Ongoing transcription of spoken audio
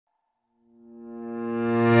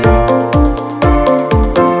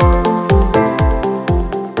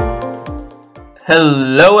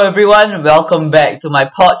Hello everyone, welcome back to my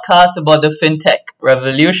podcast about the fintech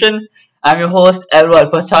revolution. I'm your host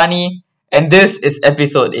Edward Pachani and this is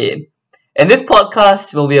episode 8. And this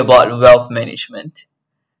podcast will be about wealth management.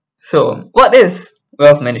 So, what is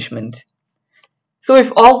wealth management? So,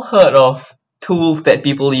 we've all heard of tools that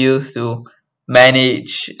people use to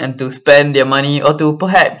manage and to spend their money or to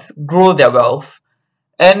perhaps grow their wealth.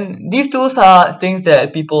 And these tools are things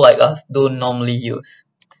that people like us don't normally use.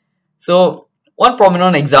 So, one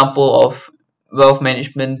prominent example of wealth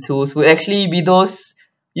management tools would actually be those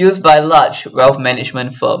used by large wealth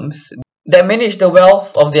management firms that manage the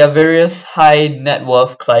wealth of their various high net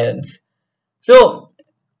worth clients. So,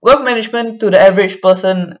 wealth management to the average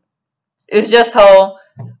person is just how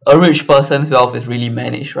a rich person's wealth is really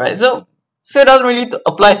managed, right? So it doesn't really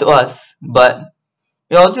apply to us, but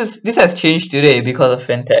this has changed today because of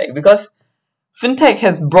fintech. Because fintech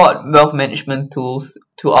has brought wealth management tools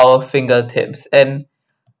to our fingertips, and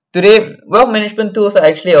today wealth management tools are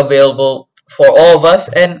actually available for all of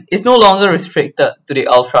us, and it's no longer restricted to the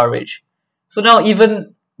ultra rich. So now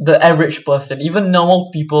even the average person, even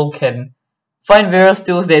normal people can find various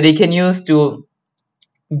tools that they can use to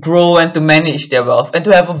grow and to manage their wealth and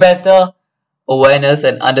to have a better awareness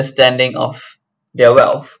and understanding of their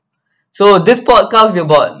wealth. So this podcast will be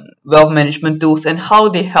about wealth management tools and how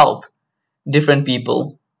they help different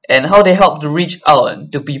people and how they help to reach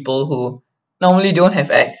out to people who normally don't have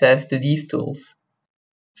access to these tools.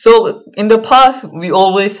 So in the past, we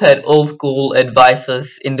always had old school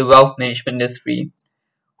advisors in the wealth management industry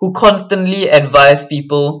who constantly advise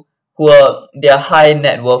people who are their high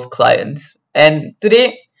net worth clients. And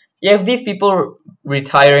today, you have these people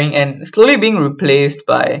retiring and slowly being replaced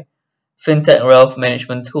by fintech wealth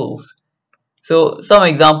management tools. So some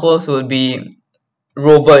examples would be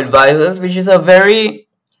robo-advisors, which is a very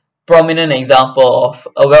prominent example of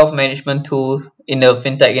a wealth management tool in the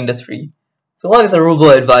fintech industry. So what is a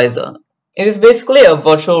robo-advisor? It is basically a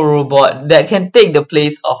virtual robot that can take the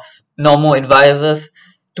place of normal advisors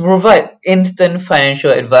to provide instant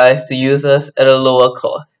financial advice to users at a lower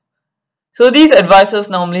cost. So these advisors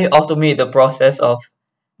normally automate the process of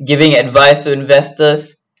giving advice to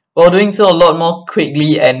investors while doing so a lot more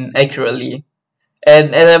quickly and accurately.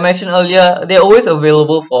 And as I mentioned earlier, they're always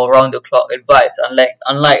available for round-the-clock advice,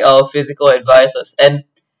 unlike our physical advisors. And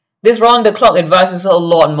this round-the-clock advice is a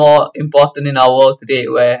lot more important in our world today,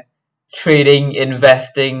 where trading,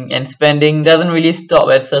 investing, and spending doesn't really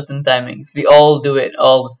stop at certain timings. We all do it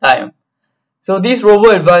all the time. So these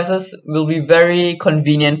robo-advisors will be very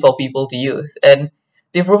convenient for people to use, and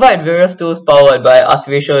they provide various tools powered by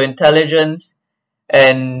artificial intelligence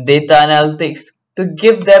and data analytics to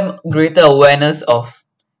give them greater awareness of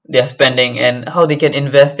their spending and how they can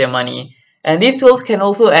invest their money. And these tools can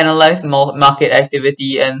also analyze market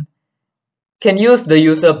activity and can use the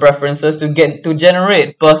user preferences to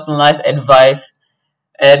generate personalized advice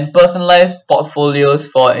and personalized portfolios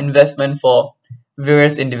for investment for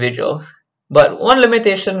various individuals. But one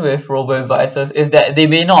limitation with robo-advisors is that they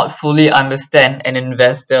may not fully understand an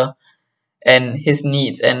investor and his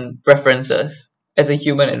needs and preferences as a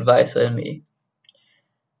human advisor may.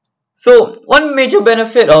 So one major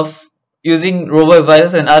benefit of using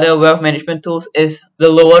robo-advisors and other wealth management tools is the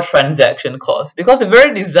lower transaction cost, because the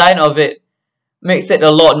very design of it makes it a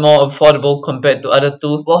lot more affordable compared to other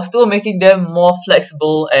tools while still making them more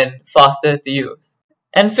flexible and faster to use.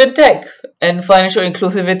 And fintech and financial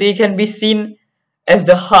inclusivity can be seen as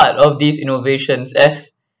the heart of these innovations,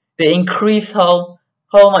 as they increase how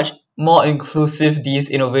much more inclusive these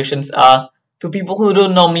innovations are to people who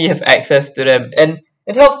don't normally have access to them. And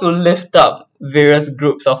it helps to lift up various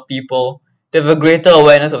groups of people to have a greater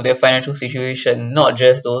awareness of their financial situation, not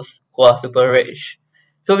just those who are super rich.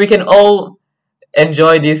 So we can all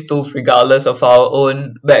enjoy these tools regardless of our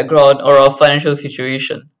own background or our financial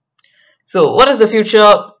situation. So what does the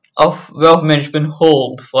future of wealth management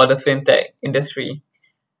hold for the fintech industry?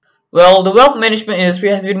 Well, the wealth management industry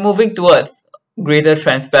has been moving towards greater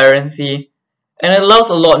transparency, and it allows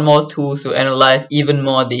a lot more tools to analyze even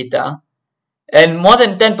more data. And more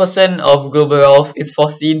than 10% of global wealth is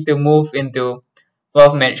foreseen to move into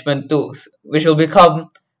wealth management tools, which will become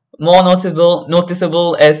more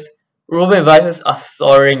noticeable as robo-advisors are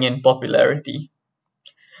soaring in popularity.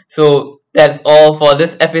 So that's all for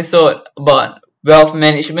this episode about wealth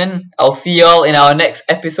management. I'll see you all in our next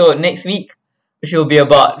episode next week, which will be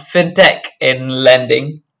about fintech and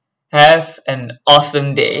lending. Have an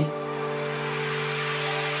awesome day.